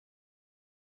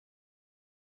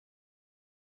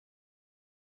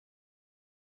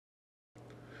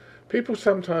People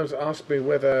sometimes ask me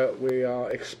whether we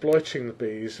are exploiting the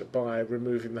bees by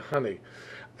removing the honey.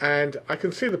 And I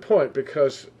can see the point,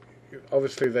 because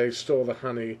obviously they store the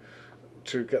honey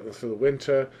to get them through the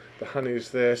winter. The honey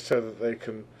is there so that they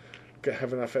can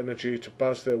have enough energy to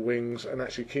buzz their wings and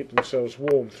actually keep themselves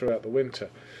warm throughout the winter.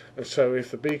 And so if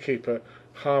the beekeeper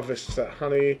harvests that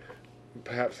honey,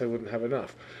 perhaps they wouldn't have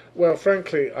enough. Well,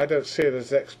 frankly, I don't see it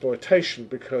as exploitation,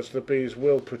 because the bees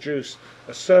will produce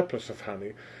a surplus of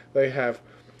honey. They have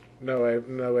no way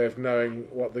of knowing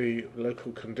what the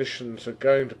local conditions are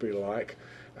going to be like,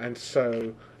 and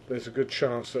so there's a good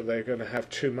chance that they're going to have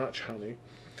too much honey.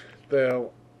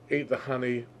 They'll eat the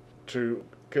honey to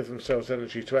give themselves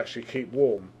energy to actually keep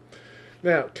warm.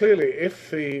 Now, clearly, if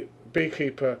the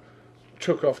beekeeper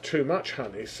took off too much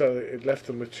honey, so it left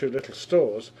them with too little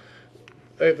stores,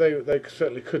 they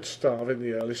certainly could starve in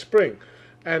the early spring.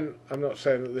 And I'm not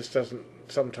saying that this doesn't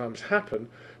sometimes happen,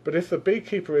 but if the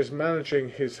beekeeper is managing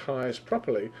his hives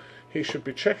properly, he should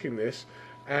be checking this,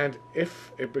 and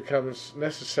if it becomes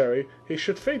necessary, he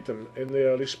should feed them in the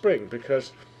early spring,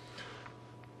 because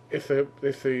if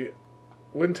the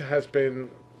winter has been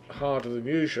harder than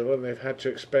usual and they've had to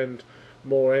expend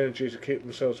more energy to keep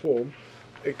themselves warm,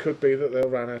 it could be that they'll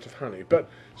run out of honey. But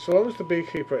so long as the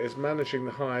beekeeper is managing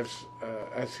the hives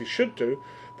as he should do,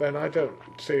 then I don't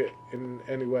see it in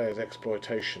any way as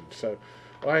exploitation. So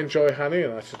I enjoy honey,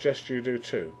 and I suggest you do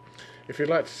too. If you'd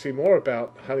like to see more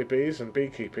about honeybees and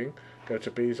beekeeping, go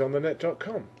to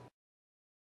beesonthenet.com.